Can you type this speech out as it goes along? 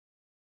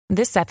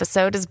This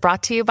episode is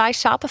brought to you by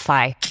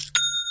Shopify.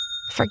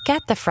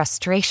 Forget the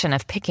frustration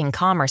of picking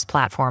commerce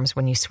platforms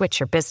when you switch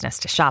your business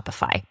to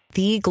Shopify,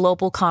 the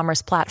global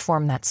commerce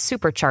platform that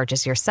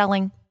supercharges your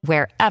selling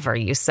wherever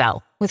you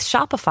sell. With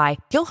Shopify,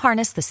 you'll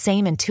harness the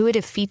same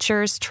intuitive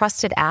features,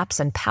 trusted apps,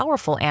 and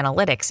powerful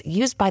analytics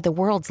used by the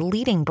world's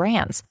leading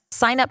brands.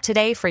 Sign up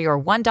today for your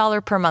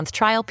 $1 per month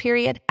trial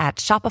period at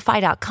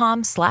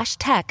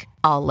shopify.com/tech,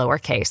 all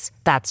lowercase.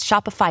 That's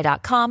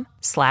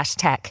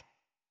shopify.com/tech.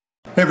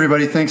 Hey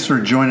everybody, thanks for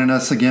joining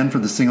us again for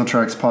the Single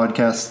Tracks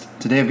podcast.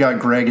 Today I've got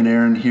Greg and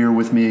Aaron here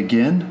with me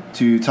again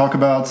to talk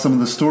about some of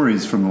the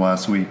stories from the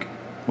last week.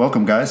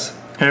 Welcome, guys.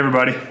 Hey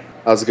everybody.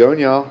 How's it going,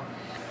 y'all?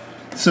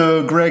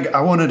 So Greg,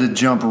 I wanted to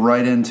jump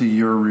right into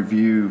your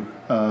review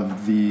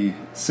of the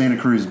Santa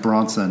Cruz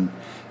Bronson.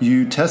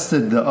 You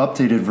tested the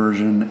updated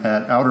version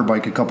at Outer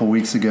Bike a couple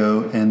weeks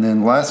ago, and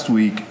then last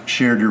week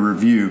shared your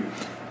review.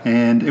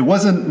 And it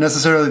wasn't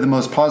necessarily the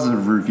most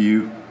positive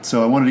review,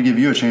 so I wanted to give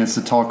you a chance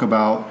to talk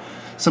about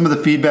some of the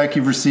feedback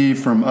you've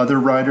received from other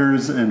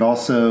riders and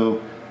also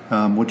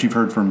what you've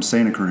heard from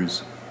Santa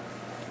Cruz.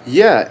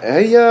 Yeah,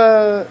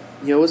 I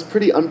was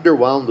pretty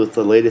underwhelmed with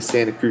the latest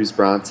Santa Cruz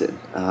Bronson.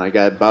 I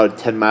got about a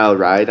 10-mile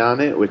ride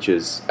on it, which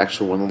is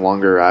actually one of the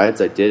longer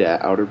rides I did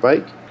at Outer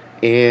Bike.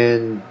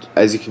 And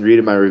as you can read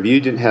in my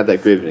review, didn't have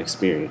that great of an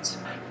experience.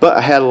 But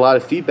I had a lot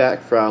of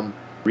feedback from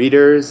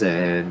readers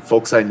and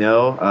folks I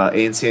know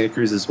in Santa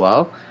Cruz as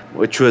well,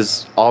 which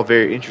was all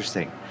very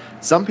interesting.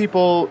 Some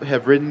people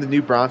have ridden the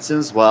new Bronson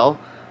as well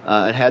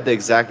and had the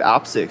exact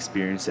opposite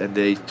experience, and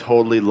they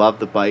totally loved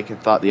the bike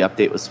and thought the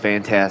update was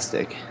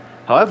fantastic.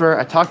 However,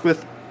 I talked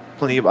with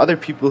plenty of other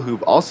people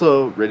who've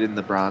also ridden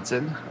the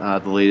Bronson, the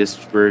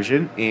latest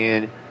version,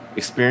 and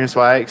experienced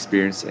what I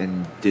experienced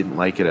and didn't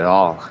like it at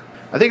all.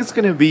 I think it's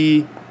going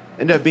to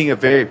end up being a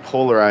very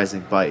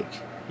polarizing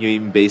bike,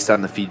 even based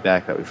on the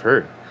feedback that we've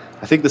heard.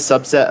 I think the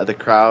subset of the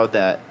crowd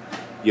that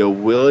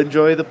will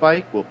enjoy the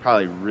bike will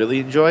probably really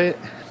enjoy it.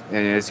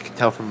 And as you can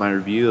tell from my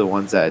review, the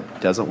ones that it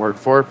doesn't work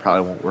for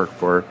probably won't work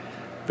for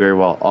very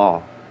well at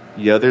all.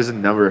 There's a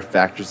number of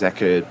factors that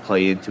could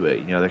play into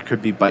it. There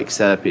could be bike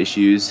setup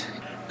issues,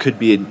 could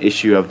be an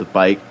issue of the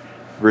bike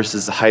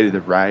versus the height of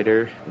the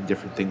rider, and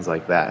different things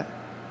like that.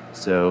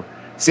 So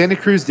Santa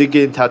Cruz did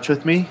get in touch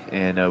with me,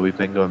 and we've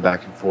been going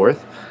back and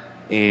forth.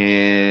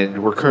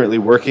 And we're currently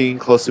working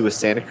closely with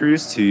Santa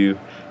Cruz to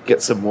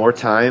get some more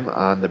time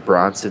on the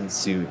Bronson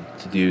soon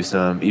to do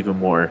some even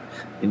more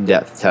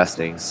in-depth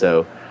testing.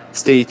 So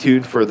stay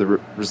tuned for the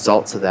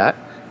results of that.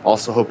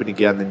 Also hoping to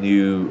get on the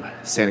new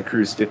Santa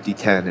Cruz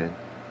 5010 and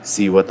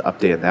see what the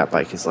update on that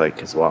bike is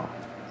like as well.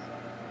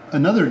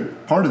 Another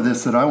part of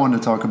this that I wanted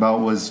to talk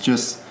about was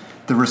just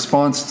the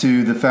response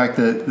to the fact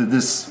that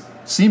this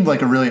seemed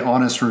like a really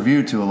honest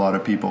review to a lot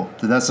of people.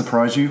 Did that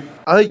surprise you?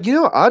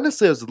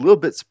 Honestly, I was a little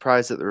bit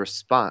surprised at the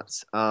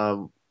response.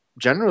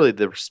 Generally,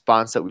 the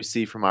response that we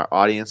see from our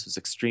audience was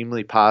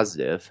extremely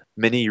positive.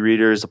 Many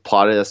readers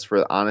applauded us for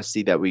the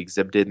honesty that we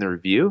exhibited in the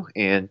review,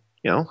 and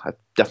I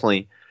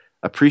definitely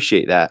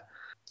appreciate that.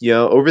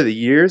 Over the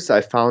years, I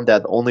found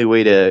that the only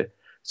way to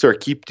sort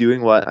of keep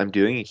doing what I'm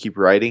doing and keep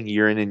writing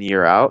year in and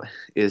year out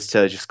is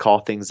to just call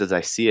things as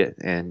I see it,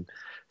 and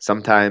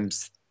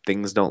sometimes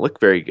things don't look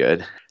very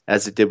good,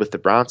 as it did with the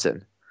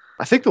Bronson.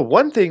 I think the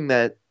one thing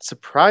that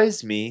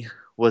surprised me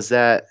was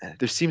that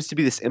there seems to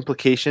be this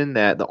implication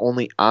that the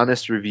only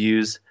honest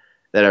reviews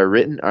that are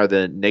written are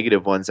the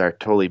negative ones that are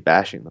totally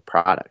bashing the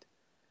product,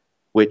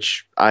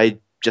 which I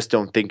just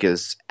don't think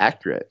is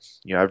accurate.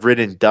 I've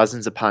ridden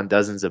dozens upon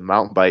dozens of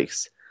mountain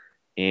bikes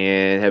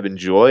and have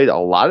enjoyed a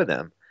lot of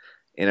them,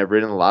 and I've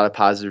written a lot of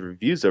positive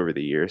reviews over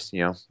the years.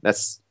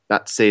 That's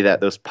not to say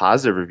that those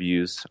positive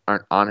reviews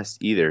aren't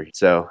honest either.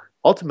 So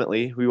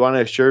ultimately, we want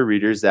to assure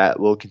readers that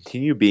we'll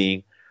continue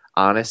being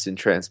honest and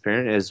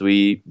transparent as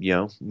we,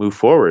 move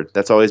forward.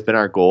 That's always been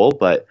our goal,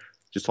 but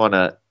just want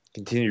to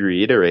continue to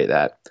reiterate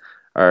that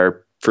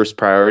our first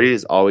priority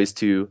is always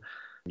to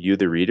you,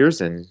 the readers,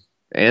 and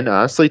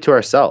honestly to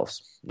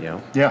ourselves,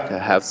 to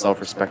have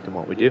self-respect in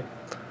what we do.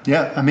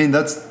 Yeah, I mean,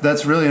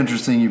 that's really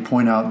interesting. You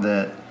point out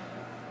that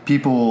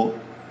people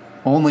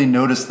only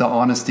notice the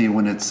honesty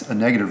when it's a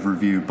negative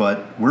review,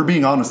 but we're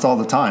being honest all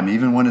the time,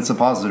 even when it's a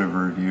positive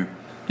review.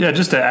 Yeah,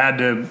 just to add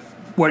to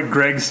what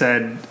Greg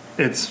said,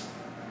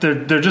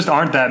 there just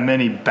aren't that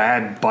many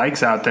bad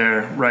bikes out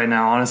there right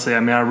now, honestly. I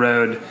mean, I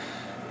rode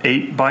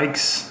 8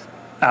 bikes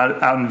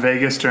out in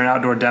Vegas during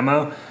outdoor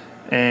demo,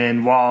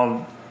 and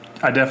while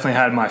I definitely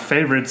had my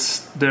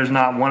favorites, there's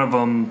not one of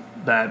them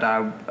that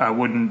I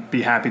wouldn't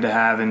be happy to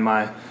have in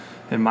my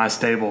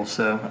stable.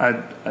 So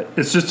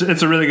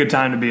it's a really good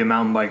time to be a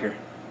mountain biker.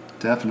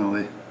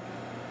 Definitely.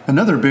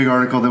 Another big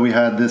article that we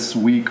had this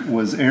week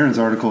was Aaron's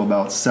article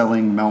about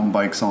selling mountain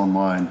bikes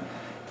online.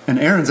 And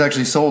Aaron's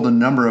actually sold a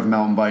number of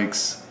mountain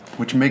bikes,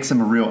 which makes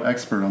him a real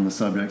expert on the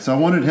subject. So I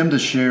wanted him to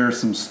share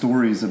some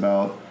stories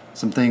about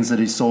some things that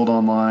he sold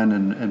online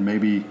and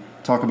maybe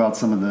talk about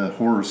some of the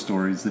horror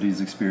stories that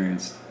he's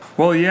experienced.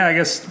 Well, yeah, I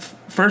guess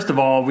first of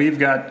all, we've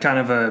got kind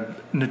of a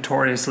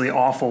notoriously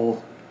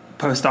awful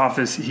post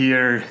office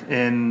here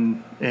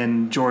in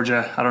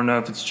Georgia. I don't know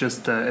if it's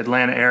just the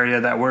Atlanta area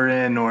that we're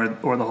in or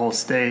the whole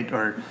state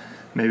or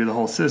maybe the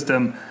whole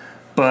system.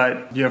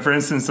 But, for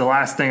instance, the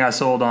last thing I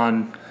sold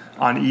on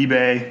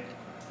eBay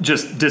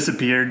just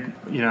disappeared.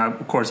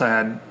 Of course I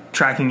had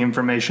tracking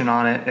information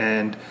on it,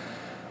 and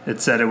it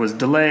said it was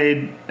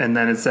delayed, and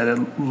then it said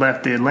it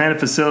left the Atlanta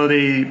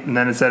facility, and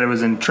then it said it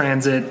was in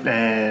transit,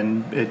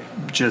 and it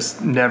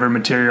just never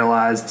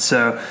materialized.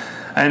 So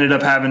I ended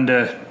up having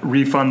to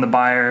refund the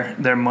buyer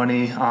their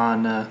money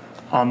on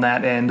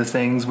that end of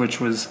things, which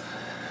was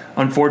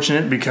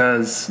unfortunate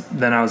because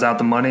then I was out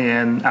the money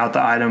and out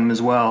the item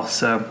as well.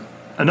 So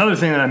another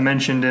thing that I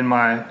mentioned in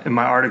my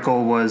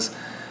article was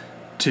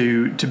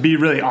to be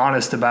really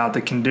honest about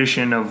the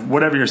condition of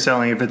whatever you're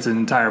selling, if it's an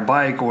entire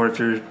bike or if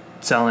you're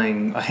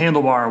selling a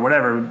handlebar or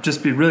whatever.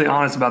 Just be really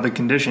honest about the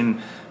condition,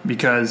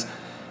 because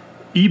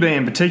eBay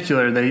in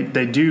particular,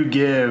 they do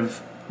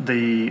give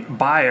the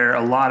buyer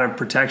a lot of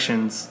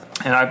protections.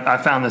 And I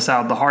found this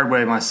out the hard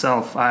way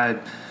myself. I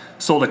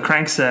sold a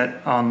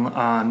crankset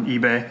on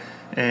eBay,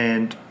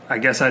 and I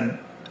guess I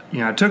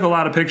took a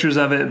lot of pictures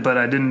of it, but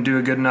I didn't do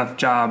a good enough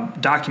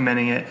job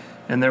documenting it.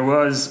 And there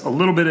was a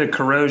little bit of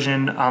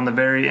corrosion on the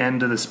very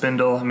end of the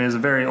spindle. I mean, it was a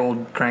very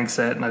old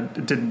crankset,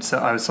 and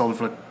I sold it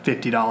for like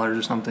 $50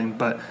 or something.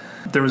 But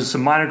there was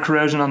some minor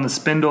corrosion on the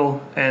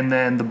spindle, and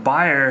then the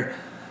buyer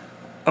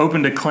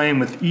opened a claim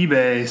with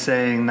eBay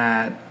saying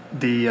that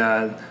the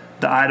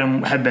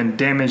item had been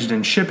damaged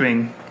in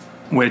shipping,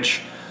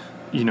 which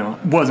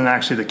wasn't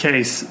actually the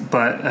case.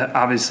 But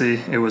obviously,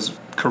 it was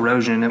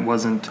corrosion. It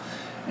wasn't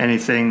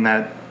anything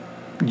that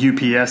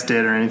UPS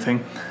did or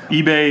anything.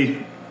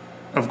 eBay,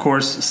 of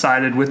course,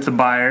 sided with the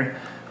buyer.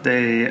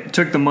 They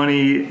took the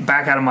money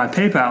back out of my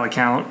PayPal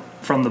account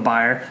from the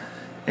buyer,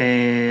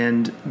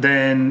 and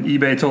then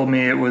eBay told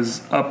me it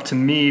was up to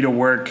me to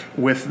work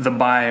with the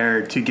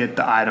buyer to get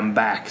the item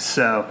back.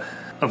 So,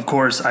 of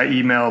course, I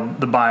emailed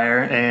the buyer,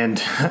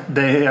 and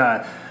they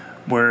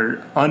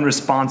were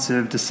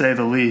unresponsive, to say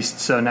the least.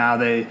 So now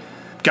they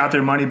got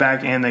their money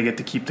back, and they get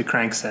to keep the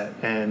crankset,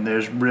 and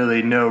there's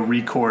really no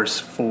recourse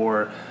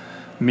for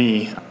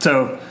me.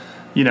 So,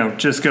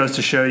 just goes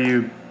to show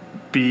you,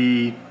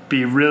 be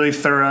really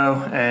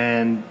thorough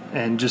and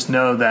just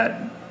know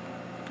that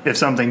if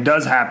something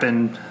does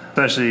happen,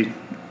 especially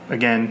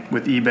again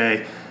with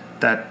eBay,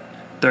 that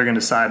they're going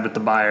to side with the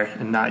buyer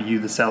and not you,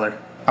 the seller.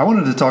 I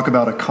wanted to talk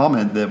about a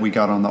comment that we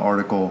got on the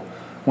article.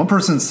 One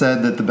person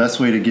said that the best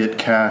way to get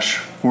cash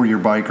for your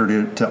bike or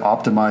to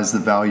optimize the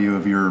value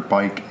of your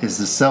bike is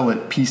to sell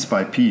it piece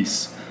by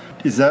piece.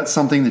 Is that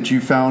something that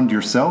you found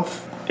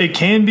yourself? It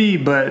can be,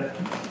 but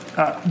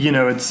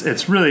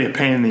it's really a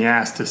pain in the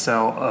ass to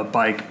sell a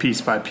bike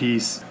piece by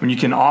piece. When you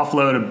can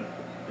offload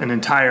an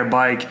entire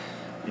bike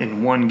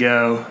in one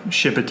go,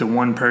 ship it to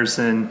one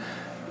person,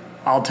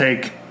 I'll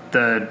take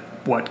the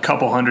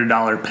couple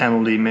 $100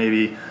 penalty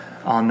maybe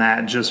on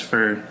that just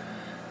for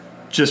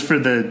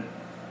the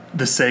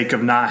sake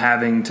of not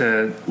having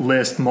to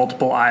list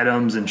multiple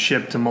items and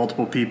ship to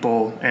multiple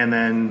people. And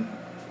then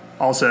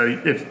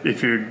also,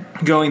 if you're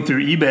going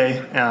through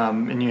eBay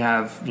and you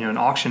have an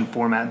auction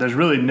format, there's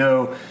really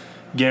no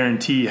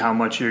guarantee how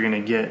much you're going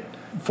to get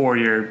for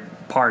your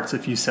parts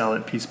if you sell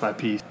it piece by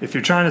piece. If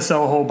you're trying to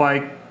sell a whole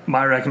bike,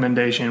 my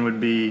recommendation would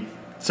be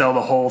sell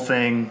the whole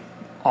thing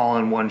all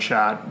in one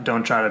shot.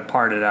 Don't try to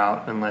part it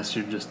out unless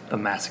you're just a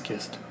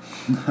masochist.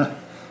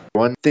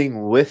 One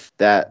thing with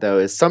that, though,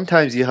 is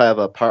sometimes you have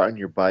a part on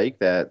your bike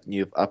that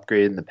you've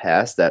upgraded in the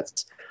past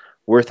that's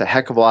worth a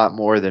heck of a lot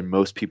more than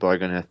most people are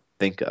going to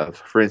think of.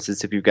 For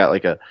instance, if you've got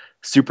like a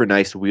super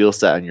nice wheel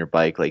set on your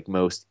bike, like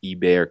most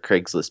eBay or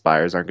Craigslist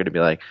buyers aren't going to be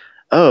like,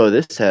 oh,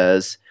 this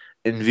has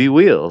NV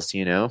wheels,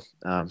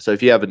 So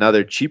if you have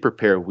another cheaper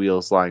pair of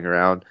wheels lying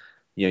around,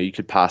 you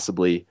could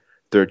possibly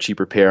throw a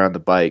cheaper pair on the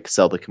bike,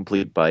 sell the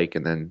complete bike,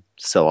 and then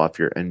sell off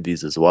your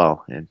NVs as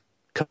well and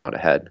come out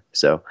ahead.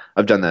 So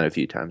I've done that a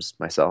few times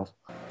myself.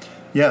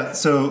 Yeah,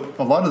 so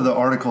a lot of the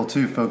article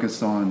too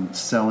focused on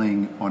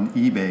selling on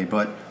eBay,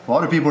 but a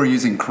lot of people are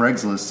using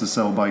Craigslist to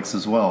sell bikes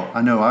as well.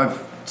 I know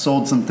I've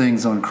sold some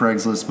things on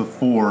Craigslist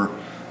before,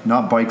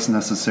 not bikes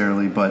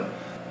necessarily, but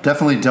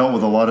definitely dealt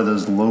with a lot of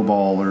those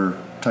lowballer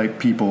type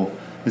people.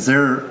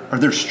 Are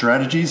there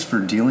strategies for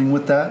dealing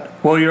with that?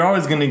 Well, you're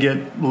always going to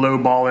get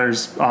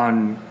lowballers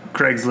on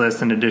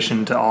Craigslist in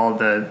addition to all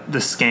the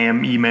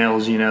scam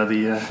emails.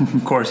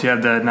 Of course, you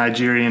have the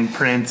Nigerian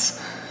prince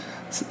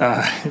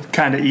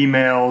kind of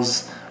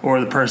emails, or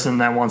the person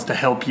that wants to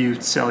help you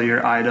sell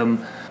your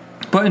item.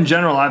 But in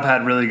general, I've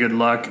had really good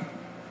luck.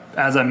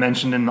 As I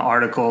mentioned in the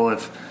article,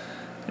 if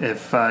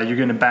you're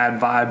getting a bad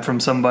vibe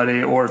from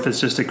somebody, or if it's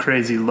just a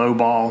crazy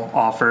lowball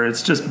offer,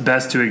 it's just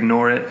best to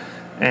ignore it.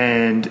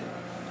 And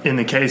in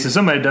the case if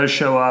somebody does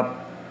show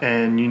up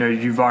and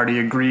you've already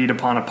agreed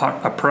upon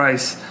a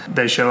price,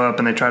 they show up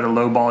and they try to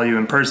lowball you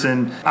in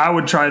person, I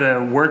would try to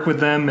work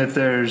with them.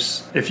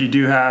 If you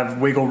do have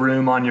wiggle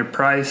room on your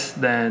price,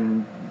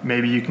 then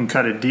maybe you can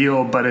cut a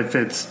deal. But if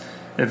it's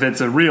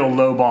a real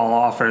lowball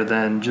offer,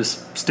 then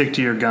just stick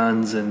to your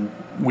guns and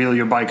wheel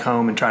your bike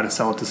home and try to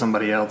sell it to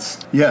somebody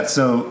else. Yeah,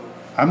 so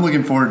I'm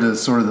looking forward to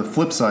sort of the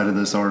flip side of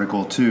this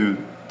article too,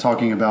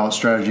 talking about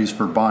strategies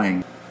for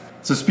buying.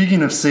 So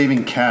speaking of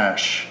saving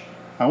cash,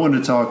 I wanted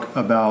to talk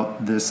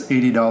about this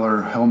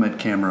 $80 helmet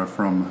camera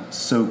from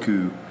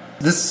Soku.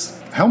 This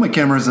helmet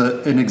camera is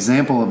an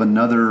example of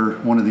another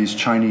one of these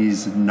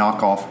Chinese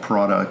knockoff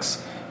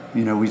products.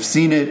 You know, we've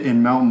seen it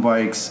in mountain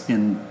bikes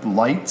in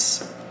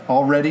lights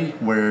already,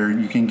 where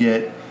you can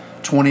get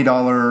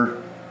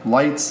 $20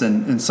 lights,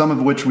 and some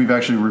of which we've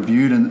actually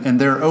reviewed,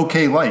 and they're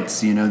okay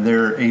lights. You know,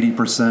 they're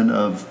 80%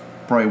 of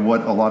probably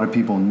what a lot of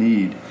people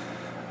need.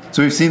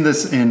 So we've seen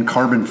this in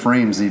carbon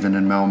frames, even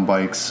in mountain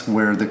bikes,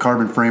 where the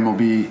carbon frame will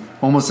be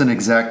almost an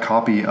exact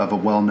copy of a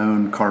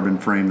well-known carbon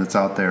frame that's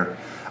out there.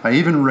 I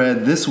even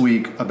read this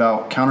week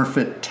about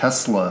counterfeit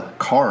Tesla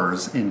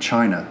cars in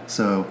China.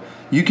 So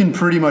you can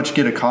pretty much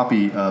get a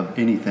copy of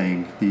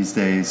anything these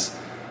days.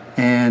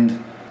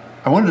 And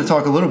I wanted to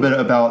talk a little bit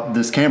about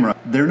this camera.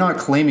 They're not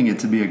claiming it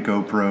to be a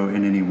GoPro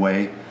in any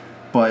way,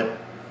 but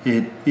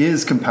it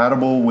is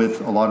compatible with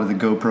a lot of the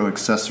GoPro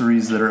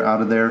accessories that are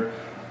out of there.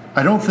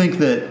 I don't think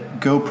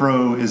that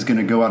GoPro is going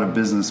to go out of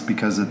business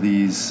because of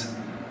these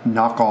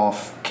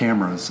knockoff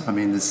cameras. I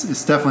mean,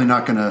 it's definitely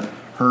not going to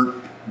hurt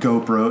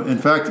GoPro. In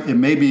fact, it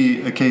may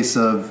be a case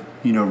of,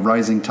 you know,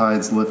 rising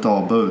tides lift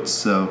all boats.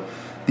 So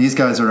these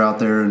guys are out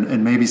there,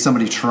 and maybe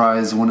somebody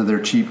tries one of their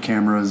cheap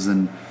cameras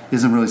and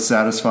isn't really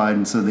satisfied,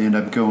 and so they end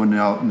up going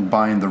out and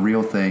buying the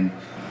real thing.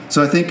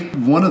 So I think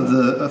one of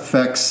the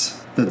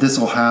effects that this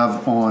will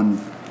have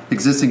on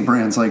existing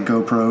brands like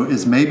GoPro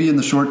is maybe in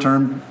the short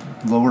term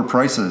lower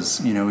prices.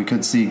 You know, we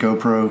could see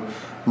GoPro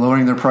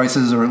lowering their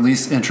prices, or at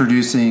least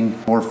introducing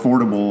more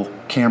affordable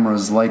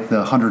cameras like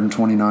the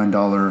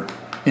 $129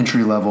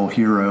 entry-level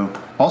Hero.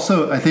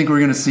 Also, I think we're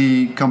going to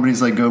see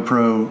companies like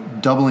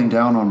GoPro doubling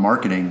down on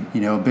marketing.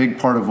 You know, a big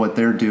part of what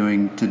they're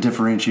doing to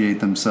differentiate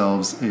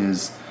themselves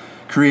is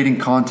creating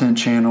content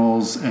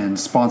channels and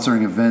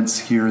sponsoring events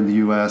here in the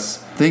US,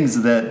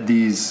 things that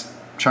these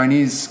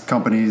Chinese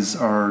companies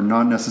are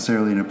not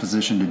necessarily in a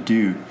position to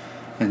do.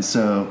 And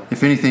so,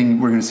 if anything,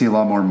 we're going to see a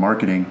lot more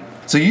marketing.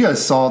 So you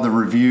guys saw the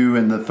review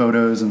and the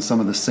photos and some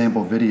of the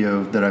sample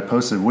video that I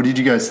posted. What did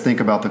you guys think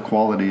about the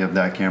quality of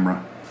that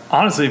camera?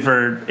 Honestly,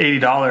 for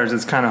 $80,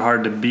 it's kind of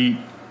hard to beat.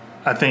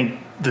 I think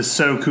the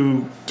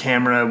Soku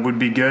camera would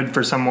be good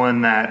for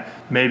someone that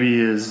maybe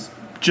is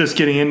just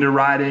getting into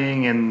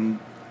riding and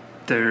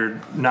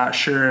they're not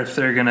sure if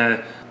they're going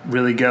to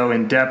really go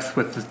in depth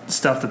with the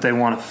stuff that they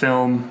want to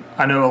film.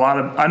 I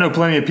know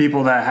plenty of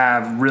people that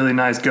have really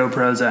nice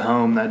GoPros at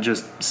home that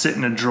just sit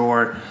in a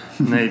drawer,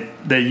 and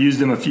they used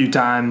them a few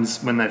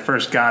times when they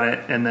first got it,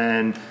 and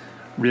then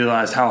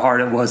realized how hard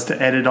it was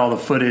to edit all the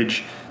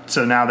footage.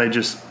 So now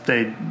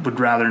they would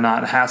rather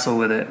not hassle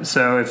with it.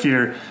 So if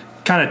you're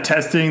kind of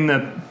testing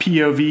the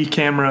POV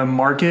camera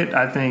market,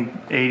 I think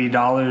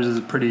 $80 is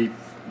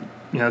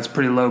it's a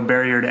pretty low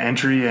barrier to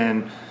entry,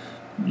 and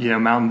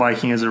mountain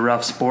biking is a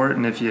rough sport,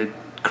 and if you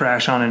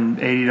crash on an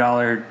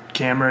 $80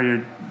 camera,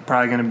 you're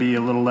probably going to be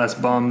a little less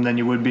bummed than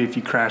you would be if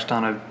you crashed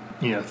on a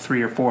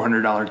 $300 or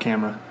 $400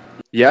 camera.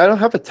 Yeah, I don't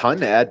have a ton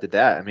to add to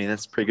that. I mean,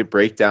 that's a pretty good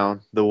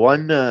breakdown. The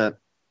one, I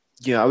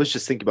was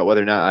just thinking about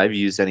whether or not I've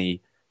used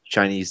any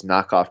Chinese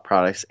knockoff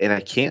products, and I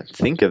can't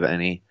think of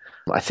any.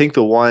 I think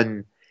the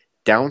one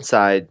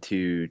downside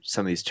to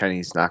some of these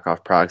Chinese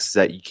knockoff products is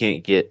that you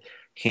can't get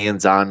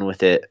hands-on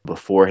with it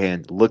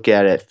beforehand, look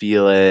at it,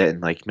 feel it,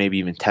 and maybe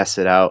even test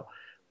it out.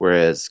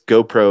 Whereas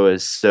GoPro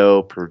is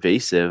so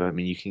pervasive. I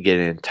mean, you can get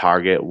it in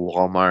Target,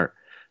 Walmart,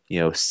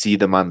 see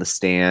them on the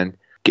stand,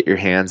 get your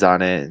hands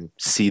on it and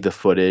see the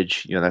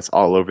footage. That's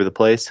all over the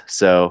place.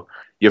 So,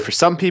 for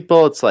some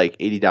people, it's like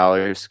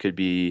 $80 could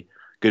be a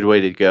good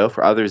way to go.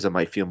 For others, it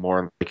might feel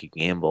more like a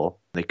gamble.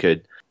 They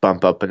could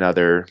bump up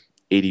another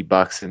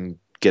 $80 and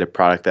get a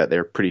product that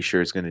they're pretty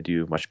sure is going to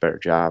do a much better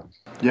job.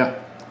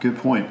 Yeah, good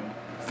point.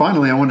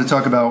 Finally, I want to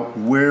talk about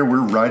where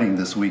we're riding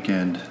this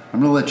weekend. I'm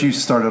going to let you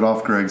start it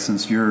off, Greg,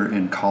 since you're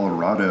in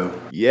Colorado.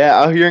 Yeah,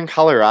 out here in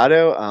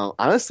Colorado,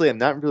 honestly, I'm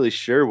not really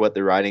sure what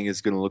the riding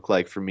is going to look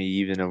like for me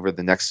even over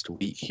the next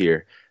week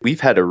here. We've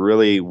had a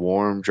really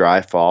warm,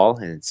 dry fall,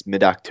 and it's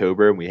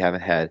mid-October, and we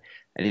haven't had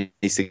any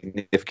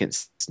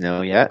significant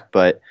snow yet.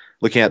 But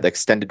looking at the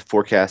extended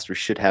forecast, we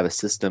should have a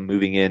system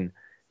moving in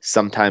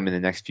sometime in the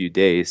next few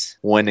days.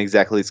 When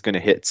exactly it's going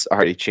to hit's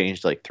already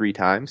changed 3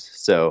 times.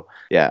 So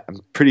yeah, I'm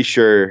pretty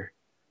sure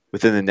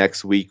within the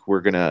next week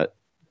we're going to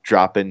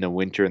drop into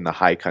winter in the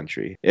high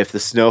country. If the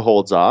snow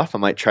holds off, I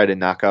might try to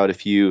knock out a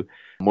few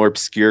more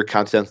obscure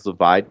Continental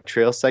Divide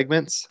trail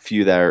segments, a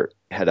few that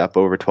head up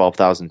over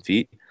 12,000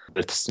 feet.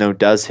 But if the snow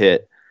does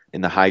hit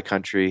in the high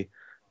country,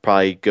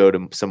 probably go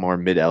to some more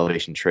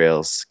mid-elevation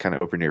trails, kind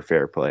of over near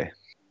Fairplay.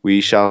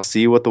 We shall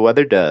see what the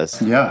weather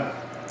does. Yeah.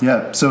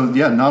 So,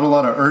 not a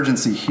lot of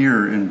urgency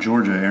here in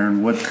Georgia,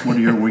 Aaron. What are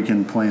your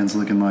weekend plans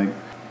looking like?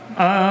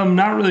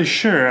 Not really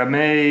sure. I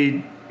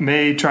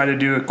may try to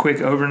do a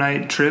quick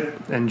overnight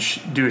trip and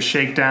do a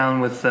shakedown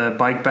with the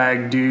bike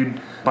bag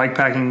dude, bike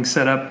packing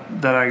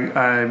setup that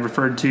I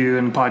referred to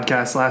in the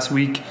podcast last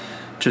week.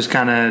 just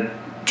kind of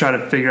try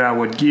to figure out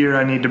what gear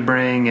I need to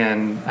bring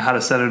and how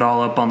to set it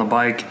all up on the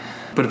bike.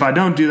 But if I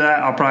don't do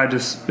that, I'll probably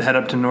just head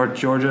up to North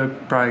Georgia,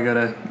 probably go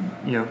to,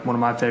 one of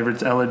my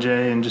favorites,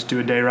 LJ, and just do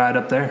a day ride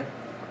up there.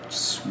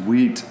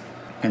 Sweet.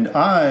 And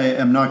I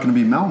am not going to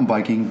be mountain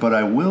biking, but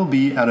I will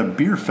be at a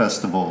beer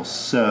festival.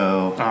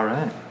 So all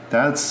right,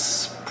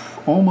 that's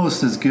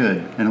almost as good.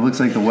 And it looks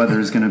like the weather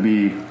is going to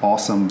be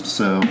awesome.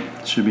 So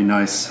it should be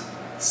nice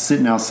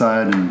sitting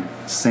outside and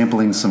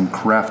sampling some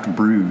craft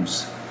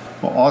brews.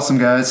 Well, awesome,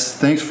 guys.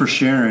 Thanks for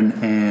sharing.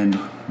 And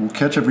we'll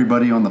catch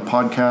everybody on the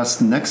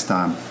podcast next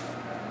time.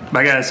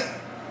 Bye, guys.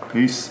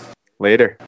 Peace. Later.